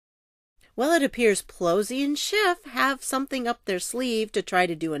Well, it appears Pelosi and Schiff have something up their sleeve to try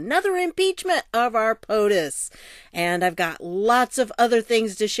to do another impeachment of our POTUS. And I've got lots of other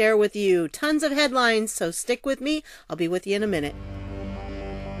things to share with you. Tons of headlines, so stick with me. I'll be with you in a minute.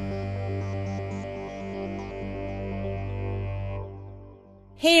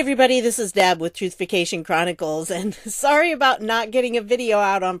 Hey everybody, this is Deb with Truthfication Chronicles, and sorry about not getting a video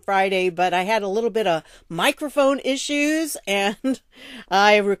out on Friday, but I had a little bit of microphone issues and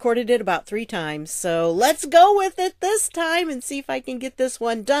I recorded it about 3 times. So let's go with it this time and see if I can get this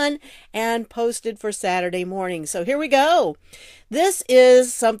one done and posted for Saturday morning. So here we go. This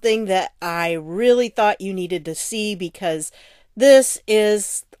is something that I really thought you needed to see because this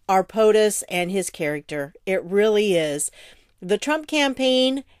is our POTUS and his character. It really is. The Trump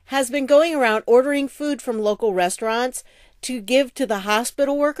campaign has been going around ordering food from local restaurants to give to the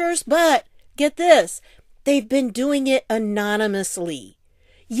hospital workers, but get this, they've been doing it anonymously.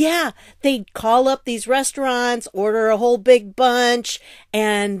 Yeah, they'd call up these restaurants, order a whole big bunch,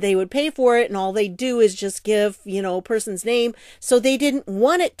 and they would pay for it, and all they do is just give, a person's name. So they didn't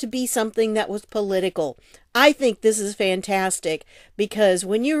want it to be something that was political. I think this is fantastic because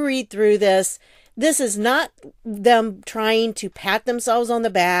when you read through this is not them trying to pat themselves on the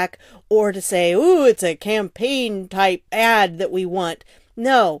back or to say, ooh, it's a campaign type ad that we want.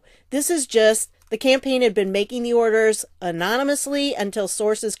 No, this is just the campaign had been making the orders anonymously until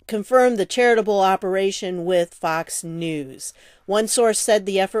sources confirmed the charitable operation with Fox News. One source said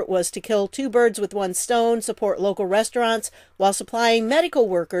the effort was to kill 2 birds with 1 stone, support local restaurants while supplying medical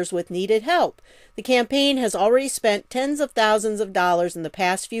workers with needed help. The campaign has already spent tens of thousands of dollars in the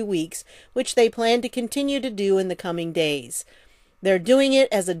past few weeks, which they plan to continue to do in the coming days. They're doing it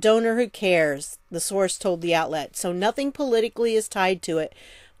as a donor who cares, the source told the outlet, so nothing politically is tied to it.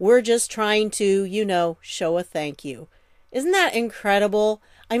 We're just trying to, show a thank you. Isn't that incredible?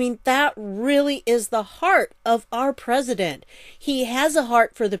 I mean, that really is the heart of our president. He has a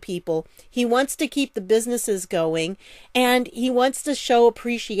heart for the people. He wants to keep the businesses going, and he wants to show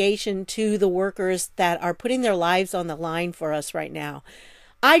appreciation to the workers that are putting their lives on the line for us right now.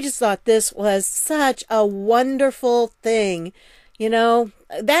 I just thought this was such a wonderful thing.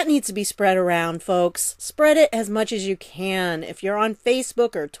 That needs to be spread around, folks. Spread it as much as you can. If you're on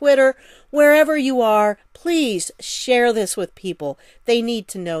Facebook or Twitter, wherever you are, please share this with people. They need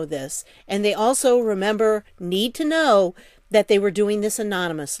to know this. And they also, need to know that they were doing this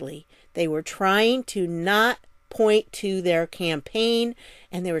anonymously. They were trying to not point to their campaign,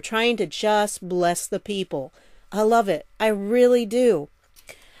 and they were trying to just bless the people. I love it. I really do.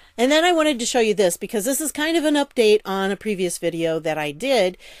 And then I wanted to show you this because this is kind of an update on a previous video that I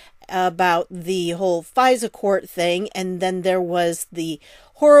did about the whole FISA court thing. And then there was the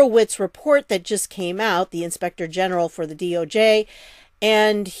Horowitz report that just came out, the Inspector General for the DOJ.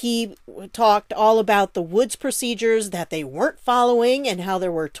 And he talked all about the Woods procedures that they weren't following and how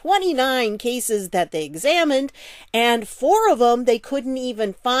there were 29 cases that they examined. And 4 of them, they couldn't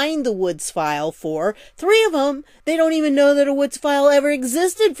even find the Woods file for. 3 of them, they don't even know that a Woods file ever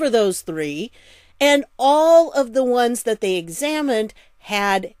existed for those 3. And all of the ones that they examined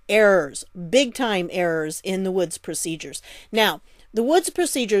had errors, big time errors in the Woods procedures. Now, the Woods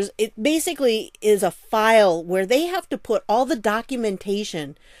procedures, it basically is a file where they have to put all the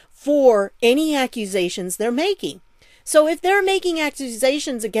documentation for any accusations they're making. So if they're making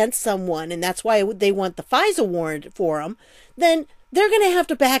accusations against someone, and that's why they want the FISA warrant for them, then they're going to have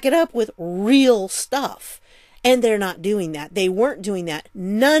to back it up with real stuff. And they're not doing that. They weren't doing that.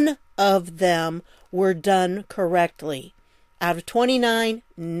 None of them were done correctly. Out of 29,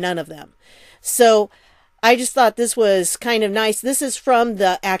 none of them. So I just thought this was kind of nice. This is from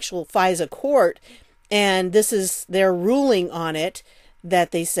the actual FISA court, and this is their ruling on it, that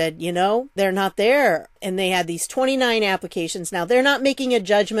they said, they're not there. And they had these 29 applications. Now, they're not making a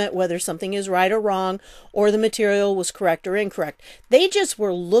judgment whether something is right or wrong or the material was correct or incorrect. They just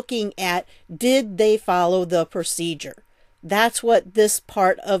were looking at, did they follow the procedure? That's what this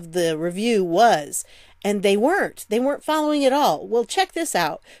part of the review was. And they weren't following it all. Well, check this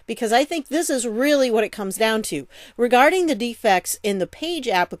out, because I think this is really what it comes down to. Regarding the defects in the page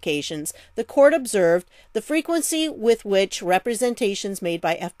applications, the court observed the frequency with which representations made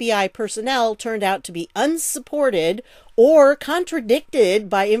by FBI personnel turned out to be unsupported or contradicted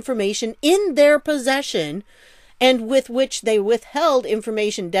by information in their possession, and with which they withheld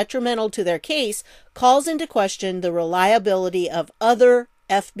information detrimental to their case, calls into question the reliability of other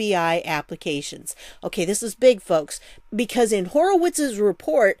FBI applications. Okay, this is big, folks, because in Horowitz's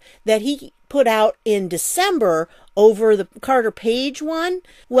report that he put out in December over the Carter Page one,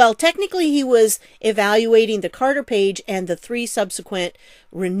 well, technically he was evaluating the Carter Page and the 3 subsequent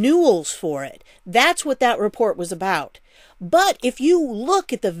renewals for it. That's what that report was about. But if you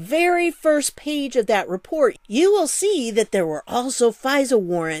look at the very first page of that report, you will see that there were also FISA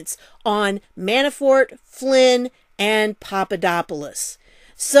warrants on Manafort, Flynn, and Papadopoulos.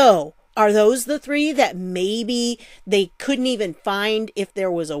 So, are those the 3 that maybe they couldn't even find if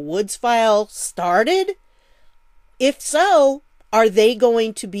there was a Woods file started? If so, are they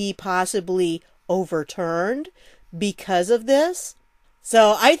going to be possibly overturned because of this?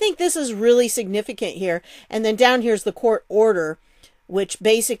 So I think this is really significant here. And then down here's the court order, which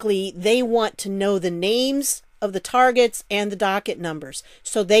basically they want to know the names of the targets and the docket numbers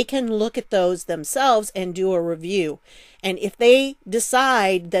so they can look at those themselves and do a review. And if they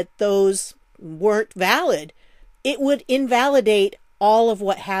decide that those weren't valid, it would invalidate all of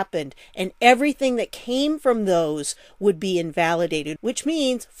what happened, and everything that came from those would be invalidated, which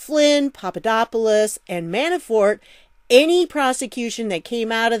means Flynn, Papadopoulos, and Manafort, any prosecution that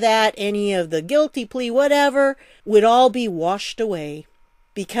came out of that, any of the guilty plea, whatever, would all be washed away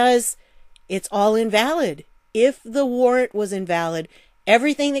because it's all invalid. If the warrant was invalid,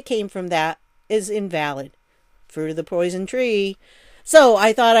 everything that came from that is invalid. Fruit of the poison tree. So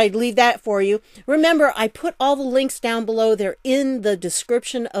I thought I'd leave that for you. Remember, I put all the links down below. They're in the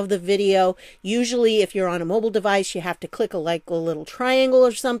description of the video. Usually, if you're on a mobile device, you have to click a little triangle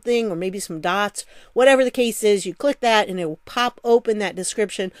or something, or maybe some dots. Whatever the case is, you click that and it will pop open that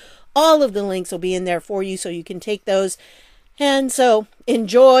description. All of the links will be in there for you so you can take those. And so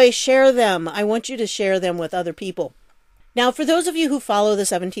enjoy, share them. I want you to share them with other people. Now, for those of you who follow the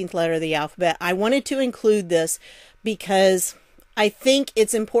 17th letter of the alphabet, I wanted to include this because I think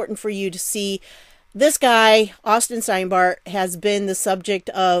it's important for you to see this guy, Austin Steinbart, has been the subject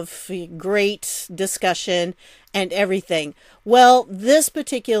of great discussion and everything. Well, this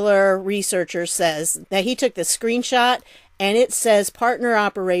particular researcher says that he took the screenshot and it says Partner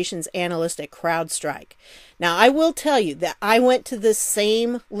Operations Analyst at CrowdStrike. Now, I will tell you that I went to the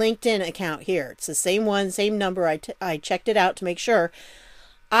same LinkedIn account here. It's the same one, same number. I checked it out to make sure.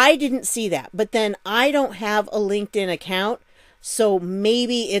 I didn't see that, but then I don't have a LinkedIn account. So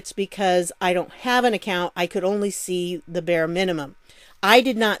maybe it's because I don't have an account. I could only see the bare minimum. I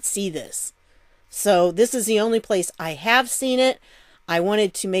did not see this. So this is the only place I have seen it. I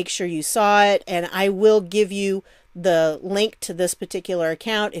wanted to make sure you saw it, and I will give you the link to this particular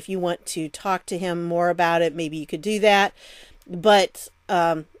account. If you want to talk to him more about it, maybe you could do that. But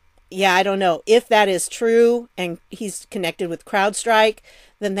yeah, I don't know. If that is true and he's connected with CrowdStrike,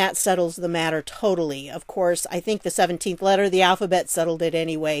 then that settles the matter totally. Of course, I think the 17th letter of the alphabet settled it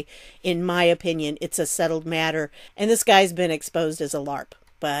anyway. In my opinion, it's a settled matter. And this guy's been exposed as a LARP.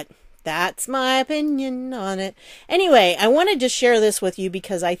 But that's my opinion on it. Anyway, I wanted to share this with you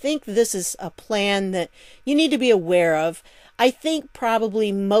because I think this is a plan that you need to be aware of. I think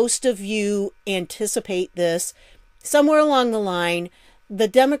probably most of you anticipate this. Somewhere along the line, the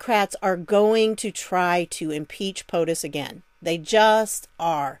Democrats are going to try to impeach POTUS again. They just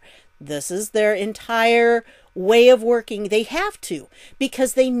are. This is their entire way of working. They have to,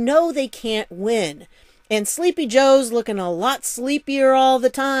 because they know they can't win. And Sleepy Joe's looking a lot sleepier all the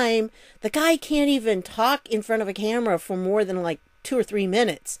time. The guy can't even talk in front of a camera for more than like 2 or 3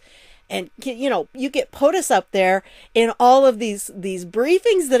 minutes. And, you know, you get POTUS up there in all of these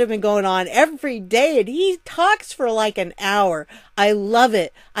briefings that have been going on every day, and he talks for like an hour. I love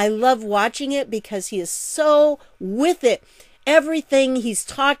it. I love watching it because he is so with it. Everything he's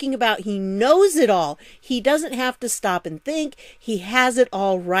talking about, he knows it all. He doesn't have to stop and think. He has it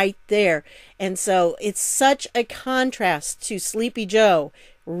all right there. And so it's such a contrast to Sleepy Joe.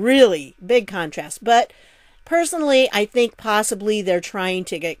 Really big contrast. But personally, I think possibly they're trying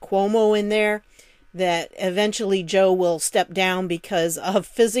to get Cuomo in there, that eventually Joe will step down because of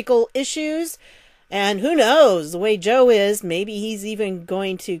physical issues. And who knows, the way Joe is, maybe he's even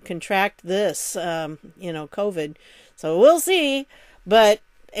going to contract this, COVID. So we'll see. But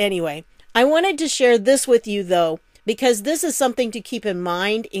anyway, I wanted to share this with you, though, because this is something to keep in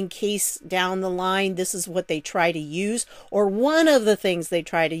mind in case down the line this is what they try to use, or one of the things they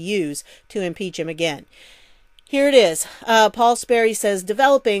try to use to impeach him again. Here it is. Paul Sperry says,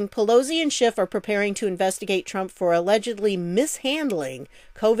 developing, Pelosi and Schiff are preparing to investigate Trump for allegedly mishandling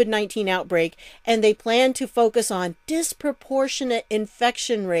COVID-19 outbreak, and they plan to focus on disproportionate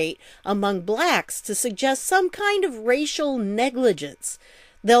infection rate among blacks to suggest some kind of racial negligence.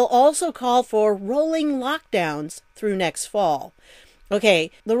 They'll also call for rolling lockdowns through next fall.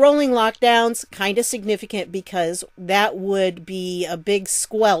 Okay, the rolling lockdowns, kind of significant because that would be a big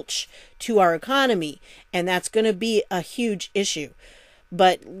squelch to our economy, and that's going to be a huge issue.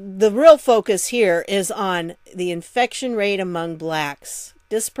 But the real focus here is on the infection rate among blacks.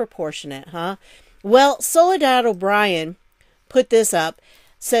 Disproportionate, huh? Well, Soledad O'Brien put this up,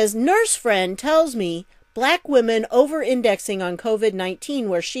 says, nurse friend tells me black women over-indexing on COVID-19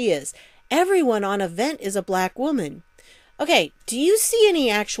 where she is. Everyone on a vent is a black woman. Okay, do you see any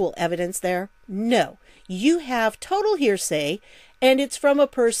actual evidence there? No. You have total hearsay, and it's from a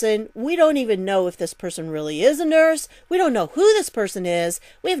person. We don't even know if this person really is a nurse. We don't know who this person is.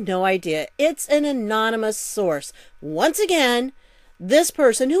 We have no idea. It's an anonymous source. Once again, this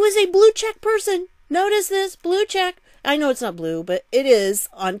person, who is a blue check person, notice this, blue check. I know it's not blue, but it is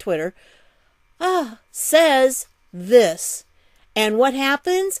on Twitter. Says this. And what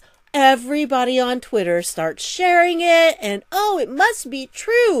happens? Everybody on Twitter starts sharing it, and oh, it must be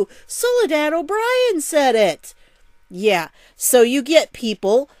true. Soledad O'Brien said it. Yeah, so you get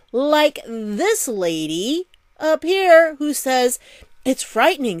people like this lady up here who says, it's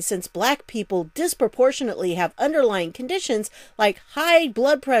frightening since black people disproportionately have underlying conditions like high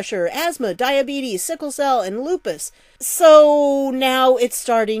blood pressure, asthma, diabetes, sickle cell, and lupus. So now it's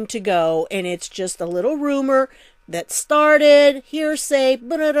starting to go, and it's just a little rumor that started, hearsay,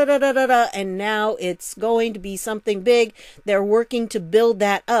 and now it's going to be something big. They're working to build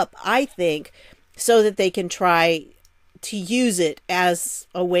that up, I think, so that they can try to use it as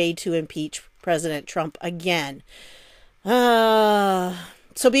a way to impeach President Trump again. So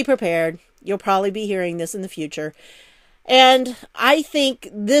be prepared. You'll probably be hearing this in the future. And I think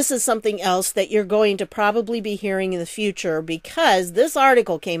this is something else that you're going to probably be hearing in the future, because this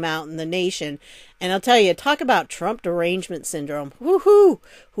article came out in The Nation. And I'll tell you, talk about Trump derangement syndrome. Woohoo!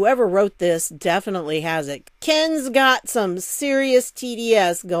 Whoever wrote this definitely has it. Ken's got some serious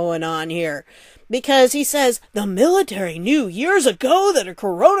TDS going on here. Because he says, the military knew years ago that a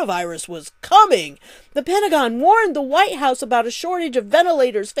coronavirus was coming. The Pentagon warned the White House about a shortage of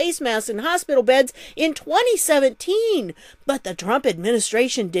ventilators, face masks, and hospital beds in 2017. But the Trump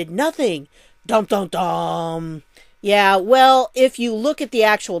administration did nothing. Dum, dum, dum. Yeah, well, if you look at the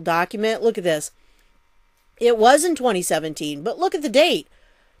actual document, look at this. It was in 2017, but look at the date.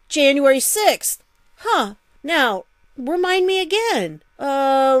 January 6th. Now, remind me again.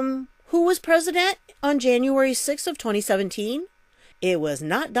 Who was president on January 6th of 2017? It was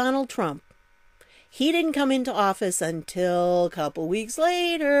not Donald Trump. He didn't come into office until a couple weeks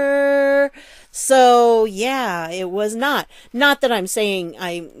later. So, yeah, it was not. Not that I'm saying,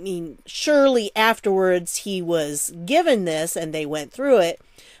 I mean, surely afterwards he was given this and they went through it.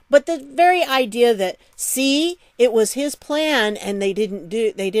 But the very idea that, see, it was his plan and they didn't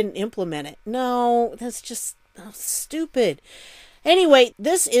implement it. No, that's just stupid. Anyway,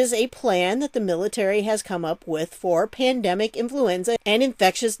 this is a plan that the military has come up with for pandemic influenza and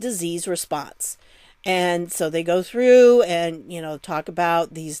infectious disease response. And so they go through and, talk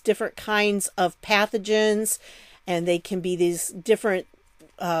about these different kinds of pathogens, and they can be these different,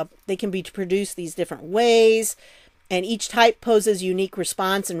 they can be produced these different ways, and each type poses unique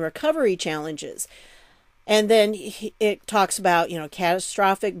response and recovery challenges. And then it talks about,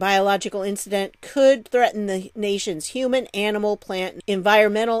 catastrophic biological incident could threaten the nation's human, animal, plant,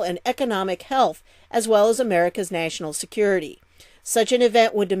 environmental, and economic health, as well as America's national security. Such an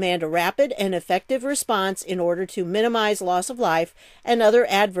event would demand a rapid and effective response in order to minimize loss of life and other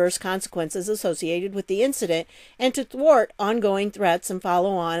adverse consequences associated with the incident, and to thwart ongoing threats and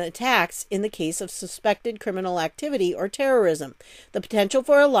follow-on attacks in the case of suspected criminal activity or terrorism. The potential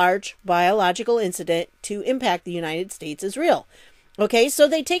for a large biological incident to impact the United States is real. Okay, so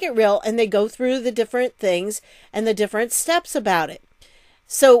they take it real and they go through the different things and the different steps about it.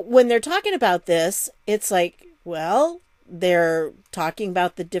 So when they're talking about this, it's like, well, they're talking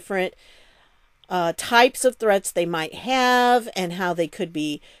about the different types of threats they might have and how they could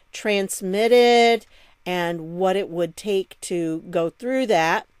be transmitted and what it would take to go through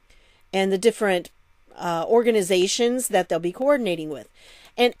that, and the different organizations that they'll be coordinating with.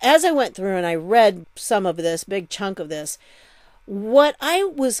 And as I went through and I read some of this, big chunk of this, what I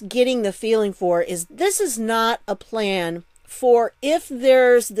was getting the feeling for is this is not a plan for if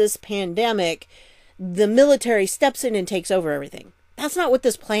there's this pandemic, the military steps in and takes over everything. That's not what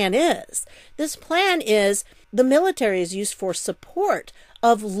this plan is. This plan is the military is used for support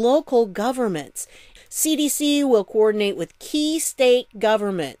of local governments. CDC will coordinate with key state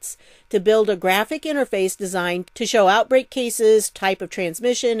governments to build a graphic interface designed to show outbreak cases, type of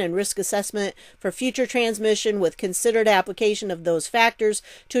transmission, and risk assessment for future transmission with considered application of those factors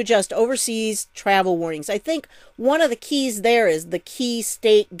to adjust overseas travel warnings. I think one of the keys there is the key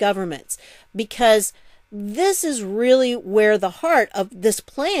state governments, because this is really where the heart of this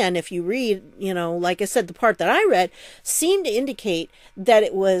plan, if you read, like I said, the part that I read, seemed to indicate that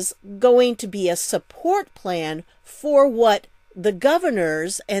it was going to be a support plan for what the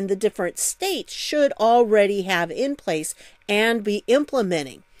governors and the different states should already have in place and be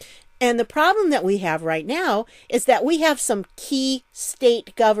implementing. And the problem that we have right now is that we have some key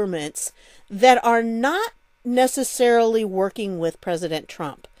state governments that are not necessarily working with President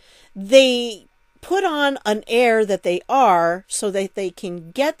Trump. They put on an air that they are so that they can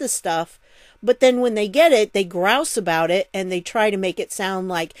get the stuff, but then when they get it, they grouse about it and they try to make it sound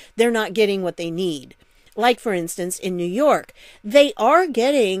like they're not getting what they need. Like, for instance, in New York, they are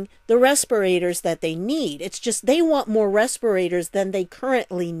getting the respirators that they need. It's just they want more respirators than they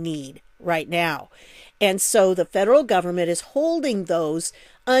currently need right now. And so the federal government is holding those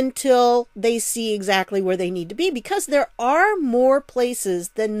until they see exactly where they need to be, because there are more places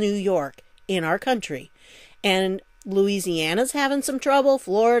than New York in our country. And Louisiana's having some trouble,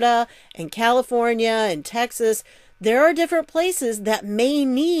 Florida and California and Texas. There are different places that may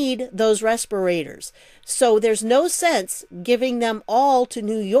need those respirators. So there's no sense giving them all to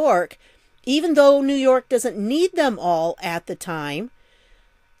New York, even though New York doesn't need them all at the time.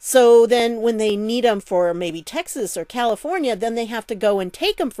 So then when they need them for maybe Texas or California, then they have to go and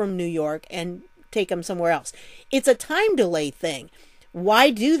take them from New York and take them somewhere else. It's a time delay thing. Why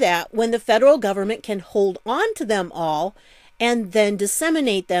do that when the federal government can hold on to them all and then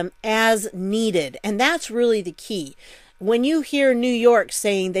disseminate them as needed? And that's really the key. When you hear New York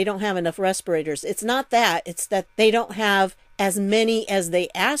saying they don't have enough respirators, it's not that. It's that they don't have as many as they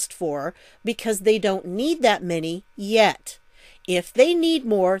asked for because they don't need that many yet. If they need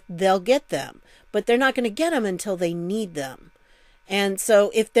more, they'll get them. But they're not going to get them until they need them. And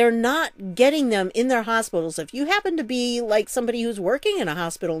so if they're not getting them in their hospitals, if you happen to be like somebody who's working in a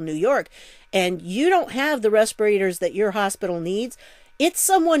hospital in New York and you don't have the respirators that your hospital needs, it's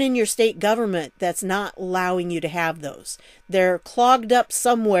someone in your state government that's not allowing you to have those. They're clogged up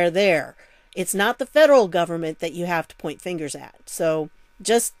somewhere there. It's not the federal government that you have to point fingers at. So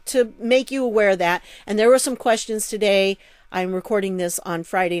just to make you aware of that. And there were some questions today. I'm recording this on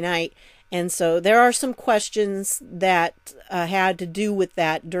Friday night. And so there are some questions that had to do with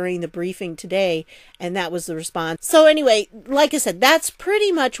that during the briefing today, and that was the response. So anyway, like I said, that's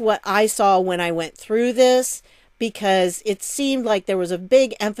pretty much what I saw when I went through this, because it seemed like there was a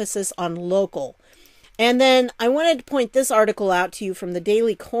big emphasis on local. And then I wanted to point this article out to you from the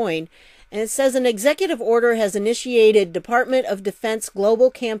Daily Coin, and it says an executive order has initiated Department of Defense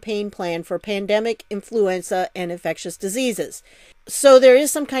Global Campaign Plan for Pandemic, Influenza, and Infectious Diseases. So there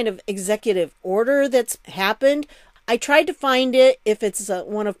is some kind of executive order that's happened. I tried to find it if it's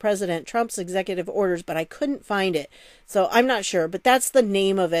one of President Trump's executive orders, but I couldn't find it. So I'm not sure, but that's the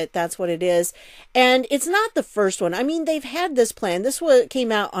name of it. That's what it is. And it's not the first one. I mean, they've had this plan. This one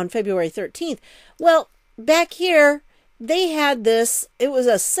came out on February 13th. Well, back here, they had this. It was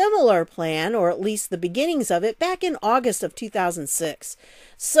a similar plan, or at least the beginnings of it, back in August of 2006.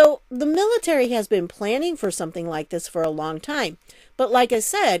 So the military has been planning for something like this for a long time. But like I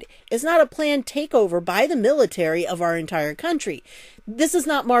said, it's not a planned takeover by the military of our entire country. This is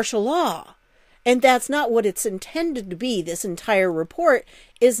not martial law. And that's not what it's intended to be. This entire report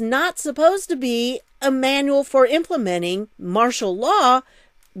is not supposed to be a manual for implementing martial law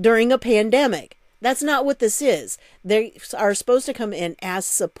during a pandemic. That's not what this is. They are supposed to come in as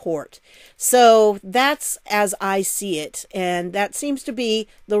support. So that's as I see it. And that seems to be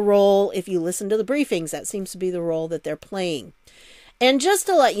the role, if you listen to the briefings, that seems to be the role that they're playing. And just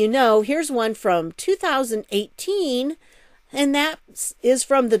to let you know, here's one from 2018, and that is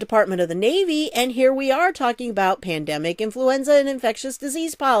from the Department of the Navy. And here we are talking about pandemic, influenza, and infectious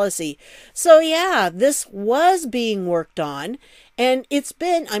disease policy. So yeah, this was being worked on. And it's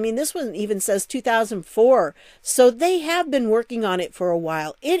been, I mean, this one even says 2004. So they have been working on it for a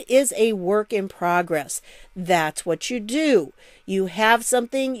while. It is a work in progress. That's what you do. You have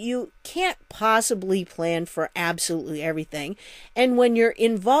something, you can't possibly plan for absolutely everything. And when you're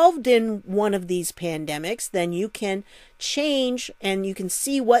involved in one of these pandemics, then you can change and you can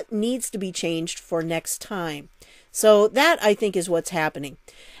see what needs to be changed for next time. So that, I think, is what's happening.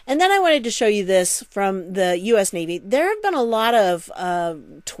 And then I wanted to show you this from the U.S. Navy. There have been a lot of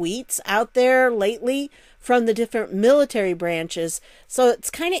tweets out there lately from the different military branches. So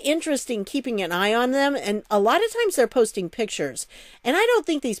it's kind of interesting keeping an eye on them. And a lot of times they're posting pictures. And I don't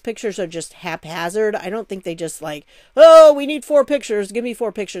think these pictures are just haphazard. I don't think they just like, oh, we need 4 pictures. Give me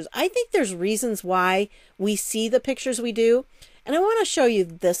 4 pictures. I think there's reasons why we see the pictures we do. And I want to show you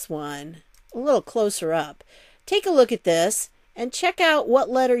this one a little closer up. Take a look at this and check out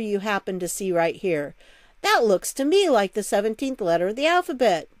what letter you happen to see right here. That looks to me like the 17th letter of the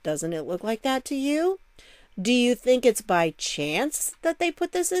alphabet. Doesn't it look like that to you? Do you think it's by chance that they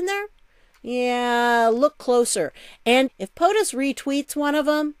put this in there? Yeah, look closer. And if POTUS retweets one of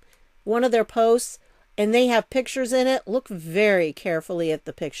them, one of their posts, and they have pictures in it, look very carefully at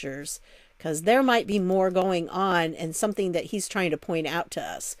the pictures, because there might be more going on and something that he's trying to point out to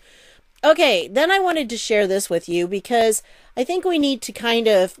us. Okay, then I wanted to share this with you because I think we need to kind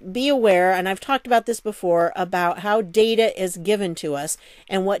of be aware, and I've talked about this before, about how data is given to us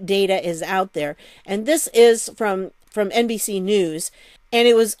and what data is out there. And this is from NBC News, and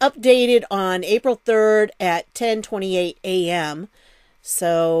it was updated on April 3rd at 10:28 a.m.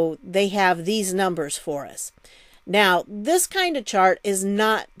 So they have these numbers for us. Now, this kind of chart is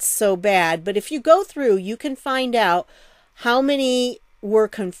not so bad, but if you go through, you can find out how many were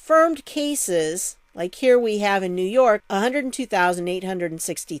confirmed cases. Like here we have in New York,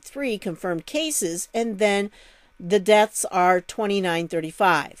 102,863 confirmed cases, and then the deaths are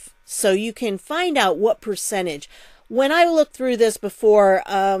 2,935. So you can find out what percentage. When I looked through this before,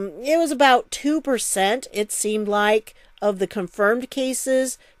 it was about 2%, it seemed like, of the confirmed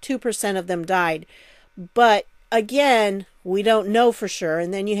cases, 2% of them died. But again, we don't know for sure.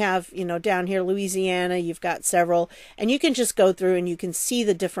 And then you have, down here, Louisiana, you've got several, and you can just go through and you can see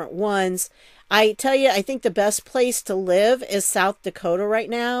the different ones. I tell you, I think the best place to live is South Dakota right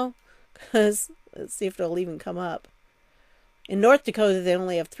now, because let's see if it'll even come up. In North Dakota, they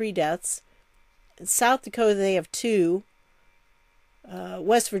only have 3 deaths. In South Dakota, they have 2.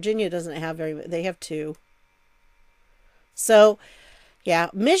 West Virginia doesn't have they have 2. So, yeah,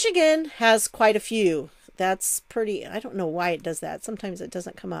 Michigan has quite a few. That's pretty, I don't know why it does that. Sometimes it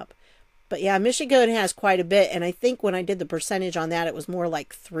doesn't come up. But yeah, Michigan has quite a bit. And I think when I did the percentage on that, it was more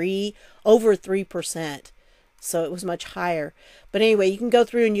like over 3%. So it was much higher. But anyway, you can go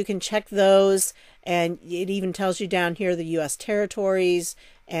through and you can check those. And it even tells you down here the U.S. territories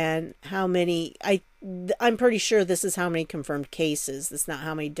and how many. I'm pretty sure this is how many confirmed cases. It's not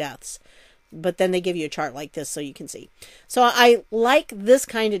how many deaths. But then they give you a chart like this so you can see. So I like this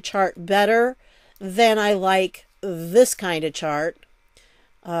kind of chart better than I like this kind of chart.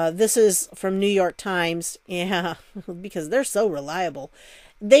 This is from New York Times. Yeah, because they're so reliable.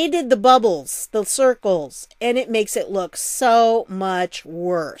 They did the bubbles, the circles, and it makes it look so much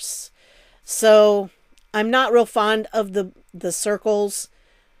worse. So I'm not real fond of the circles,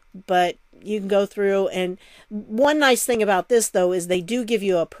 but you can go through. And one nice thing about this, though, is they do give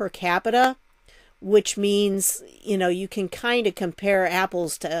you a per capita, which means, you can kind of compare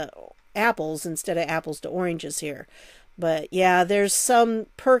apples to apples instead of apples to oranges here. But yeah, there's some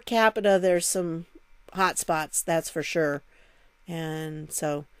per capita, there's some hot spots, that's for sure. And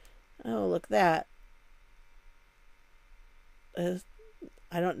so, oh, look at that.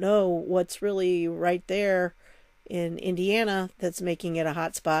 I don't know what's really right there in Indiana that's making it a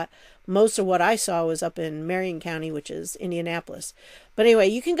hot spot. Most of what I saw was up in Marion County, which is Indianapolis. But anyway,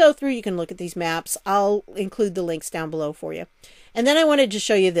 you can go through, you can look at these maps. I'll include the links down below for you. And then I wanted to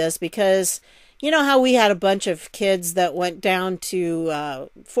show you this because you know how we had a bunch of kids that went down to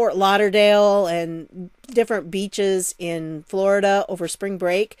Fort Lauderdale and different beaches in Florida over spring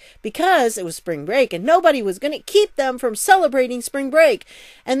break because it was spring break and nobody was going to keep them from celebrating spring break.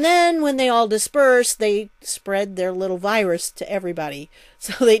 And then when they all dispersed, they spread their little virus to everybody.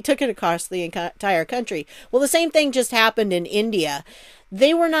 So they took it across the entire country. Well, the same thing just happened in India.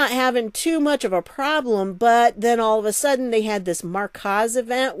 They were not having too much of a problem, but then all of a sudden they had this Markaz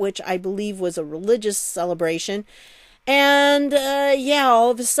event, which I believe was a religious celebration. And yeah,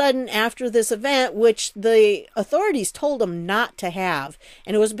 all of a sudden after this event, which the authorities told them not to have,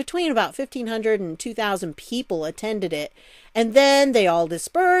 and it was between about 1,500 and 2,000 people attended it. And then they all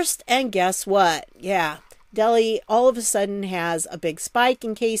dispersed, and guess what? Yeah. Delhi all of a sudden has a big spike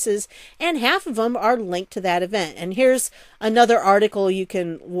in cases, and half of them are linked to that event. And here's another article. You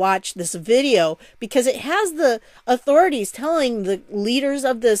can watch this video because it has the authorities telling the leaders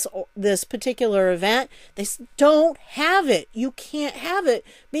of this particular event, they don't have it. You can't have it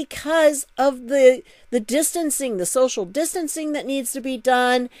because of the distancing, the social distancing that needs to be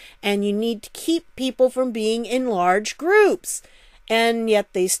done, and you need to keep people from being in large groups. and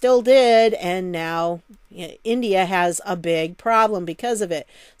yet they still did, and now India has a big problem because of it.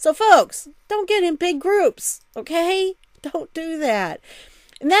 So folks, don't get in big groups, okay? Don't do that.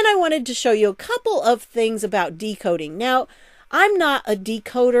 And then I wanted to show you a couple of things about decoding. Now, I'm not a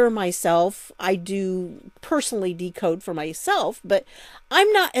decoder myself. I do personally decode for myself, but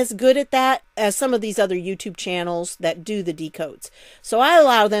I'm not as good at that as some of these other YouTube channels that do the decodes. So I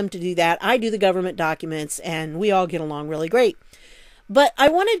allow them to do that. I do the government documents, and we all get along really great. But I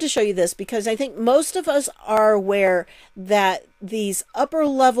wanted to show you this because I think most of us are aware that these upper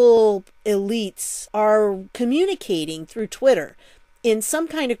level elites are communicating through Twitter in some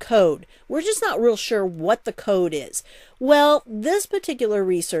kind of code. We're just not real sure what the code is. Well, this particular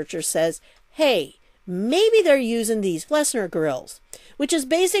researcher says, hey, maybe they're using these Flessner grills, which is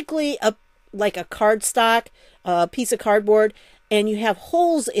basically like a cardstock, a piece of cardboard, and you have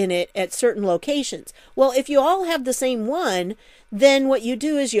holes in it at certain locations. Well, if you all have the same one, then what you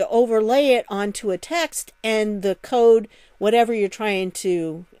do is you overlay it onto a text, and the code, whatever you're trying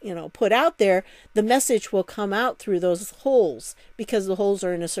to, put out there, the message will come out through those holes because the holes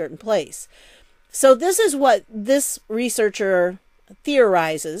are in a certain place. So this is what this researcher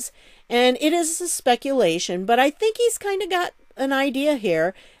theorizes, and it is a speculation, but I think he's kind of got an idea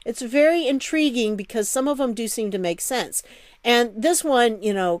here. It's very intriguing because some of them do seem to make sense. And this one,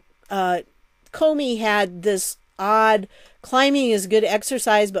 Comey had this odd climbing is good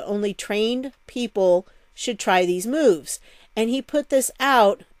exercise, but only trained people should try these moves. And he put this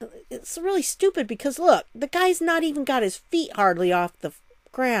out. It's really stupid because look, the guy's not even got his feet hardly off the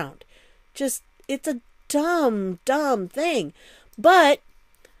ground. It's a dumb thing. But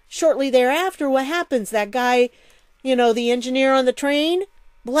shortly thereafter, what happens? That guy, the engineer on the train,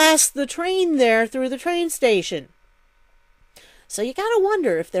 blasts the train there through the train station. So you got to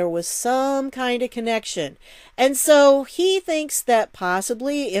wonder if there was some kind of connection. And so he thinks that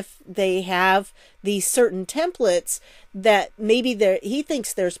possibly if they have these certain templates, that maybe he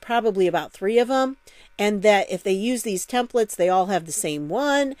thinks there's probably about 3 of them, and that if they use these templates, they all have the same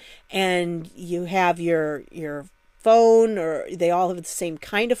one, and you have your phone, or they all have the same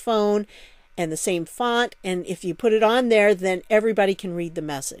kind of phone and the same font, and if you put it on there, then everybody can read the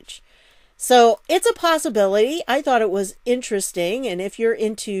message. So it's a possibility. I thought it was interesting. And if you're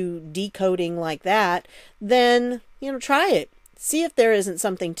into decoding like that, then, try it. See if there isn't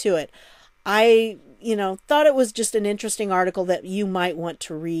something to it. I, thought it was just an interesting article that you might want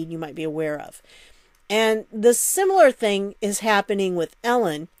to read, you might be aware of. And the similar thing is happening with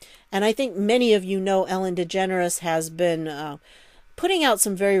Ellen. And I think many of you know Ellen DeGeneres has been putting out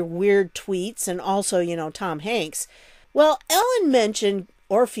some very weird tweets, and also, Tom Hanks. Well, Ellen mentioned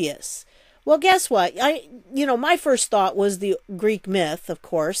Orpheus. Well, guess what? My first thought was the Greek myth, of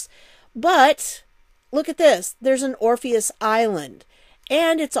course, but look at this. There's an Orpheus Island,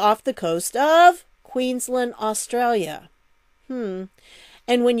 and it's off the coast of Queensland, Australia. And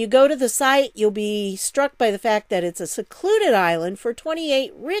when you go to the site, you'll be struck by the fact that it's a secluded island for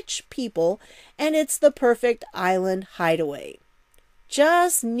 28 rich people, and it's the perfect island hideaway.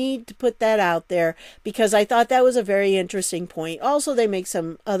 Just need to put that out there because I thought that was a very interesting point. Also, they make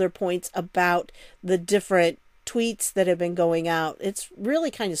some other points about the different tweets that have been going out. It's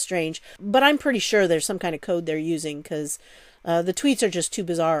really kind of strange, but I'm pretty sure there's some kind of code they're using because the tweets are just too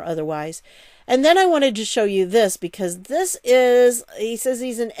bizarre otherwise. And then I wanted to show you this because this is, he says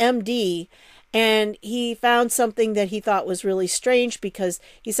he's an MD, and he found something that he thought was really strange because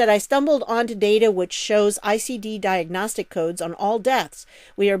he said, I stumbled onto data which shows ICD diagnostic codes on all deaths.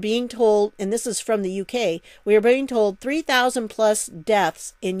 We are being told, and this is from the UK, we are being told 3,000 plus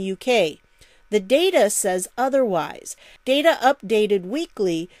deaths in UK. The data says otherwise. Data updated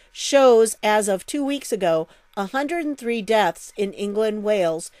weekly shows as of 2 weeks ago, 103 deaths in England,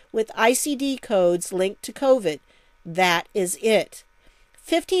 Wales with ICD codes linked to COVID. That is it.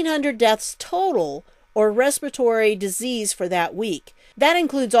 1,500 deaths total or respiratory disease for that week. That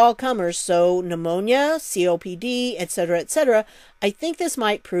includes all comers, so pneumonia, COPD, etc., etc. I think this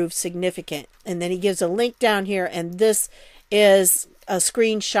might prove significant. And then he gives a link down here, and this is a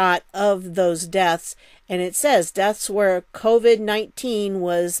screenshot of those deaths. And it says deaths where COVID-19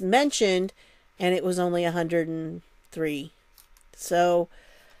 was mentioned, and it was only 103. So,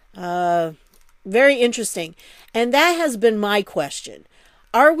 very interesting. And that has been my question.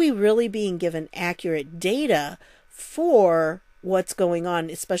 Are we really being given accurate data for what's going on,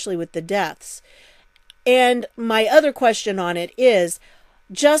 especially with the deaths? And my other question on it is,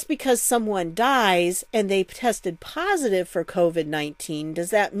 just because someone dies and they tested positive for COVID-19,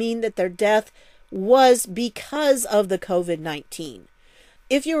 does that mean that their death was because of the COVID-19?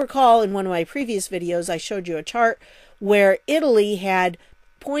 if you recall, in one of my previous videos, I showed you a chart where Italy had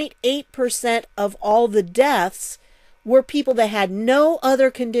 0.8% of all the deaths were people that had no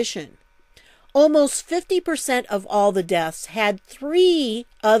other condition. Almost 50% of all the deaths had 3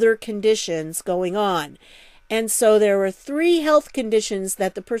 other conditions going on. And so there were 3 health conditions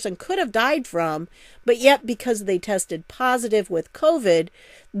that the person could have died from, but yet because they tested positive with COVID,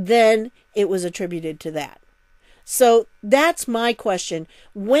 then it was attributed to that. So that's my question.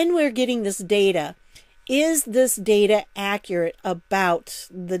 When we're getting this data, is this data accurate about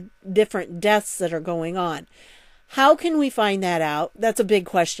the different deaths that are going on? How can we find that out? That's a big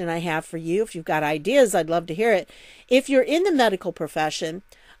question I have for you. If you've got ideas, I'd love to hear it. If you're in the medical profession,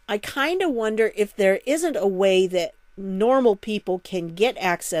 I kind of wonder if there isn't a way that normal people can get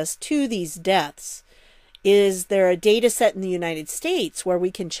access to these deaths. Is there a data set in the United States where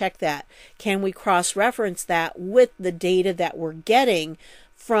we can check that? Can we cross-reference that with the data that we're getting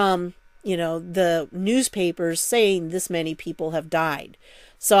from, the newspapers saying this many people have died?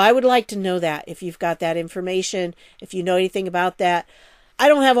 So I would like to know that if you've got that information, if you know anything about that. I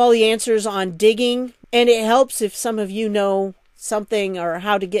don't have all the answers on digging, and it helps if some of you know something or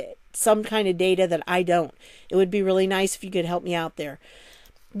how to get some kind of data that I don't. It would be really nice if you could help me out there.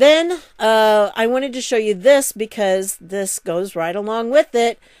 Then I wanted to show you this because this goes right along with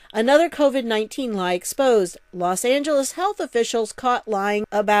it. Another COVID-19 lie exposed. Los Angeles health officials caught lying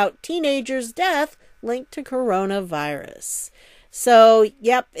about teenager's death linked to coronavirus. So,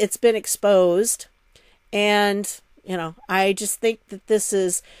 yep, it's been exposed. And, I just think that this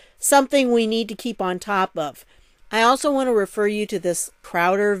is something we need to keep on top of. I also want to refer you to this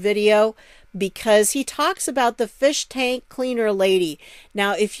Crowder video because he talks about the fish tank cleaner lady.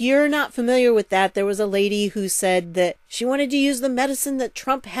 Now, if you're not familiar with that, there was a lady who said that she wanted to use the medicine that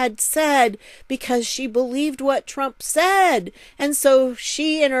Trump had said because she believed what Trump said. And so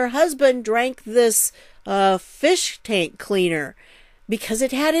she and her husband drank this fish tank cleaner because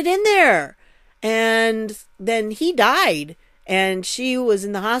it had it in there. And then he died and she was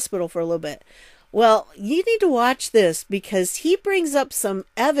in the hospital for a little bit. Well, you need to watch this because he brings up some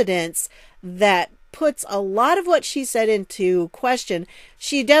evidence that puts a lot of what she said into question.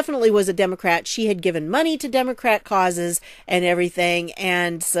 She definitely was a Democrat. She had given money to Democrat causes and everything.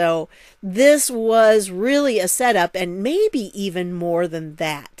 And so this was really a setup, and maybe even more than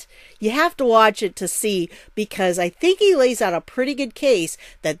that. You have to watch it to see, because I think he lays out a pretty good case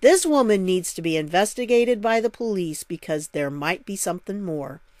that this woman needs to be investigated by the police because there might be something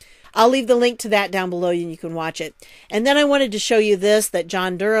more. I'll leave the link to that down below and you can watch it. And then I wanted to show you this, that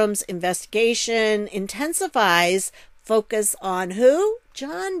John Durham's investigation intensifies focus on who?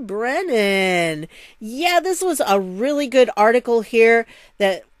 John Brennan. Yeah, this was a really good article here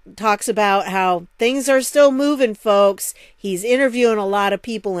that talks about how things are still moving, folks. He's interviewing a lot of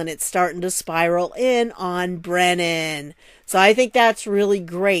people and it's starting to spiral in on Brennan. So I think that's really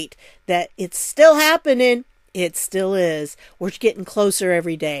great that it's still happening. It still is. We're getting closer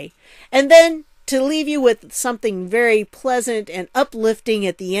every day. And then to leave you with something very pleasant and uplifting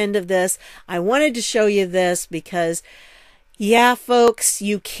at the end of this, I wanted to show you this because, yeah, folks,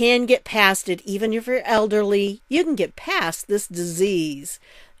 you can get past it. Even if you're elderly, you can get past this disease.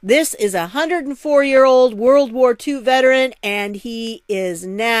 This is a 104-year-old World War II veteran, and he is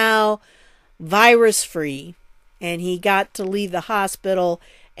now virus-free. And he got to leave the hospital,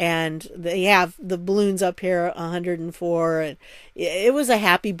 and they have the balloons up here, 104, and it was a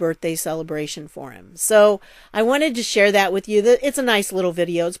happy birthday celebration for him. So I wanted to share that with you. It's a nice little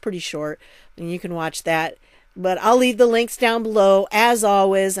video. It's pretty short, and you can watch that. But I'll leave the links down below, as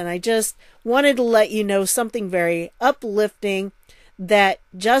always, and I just wanted to let you know something very uplifting, that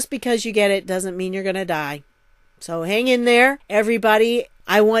just because you get it doesn't mean you're going to die. So hang in there, everybody.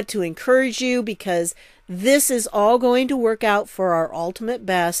 I want to encourage you because this is all going to work out for our ultimate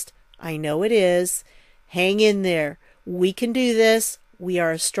best. I know it is. Hang in there. We can do this. We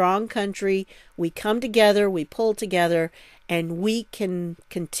are a strong country. We come together, we pull together, and we can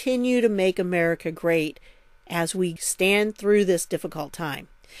continue to make America great as we stand through this difficult time.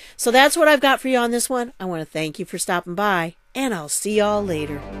 So that's what I've got for you on this one. I want to thank you for stopping by, and I'll see y'all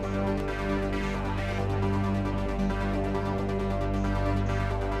later.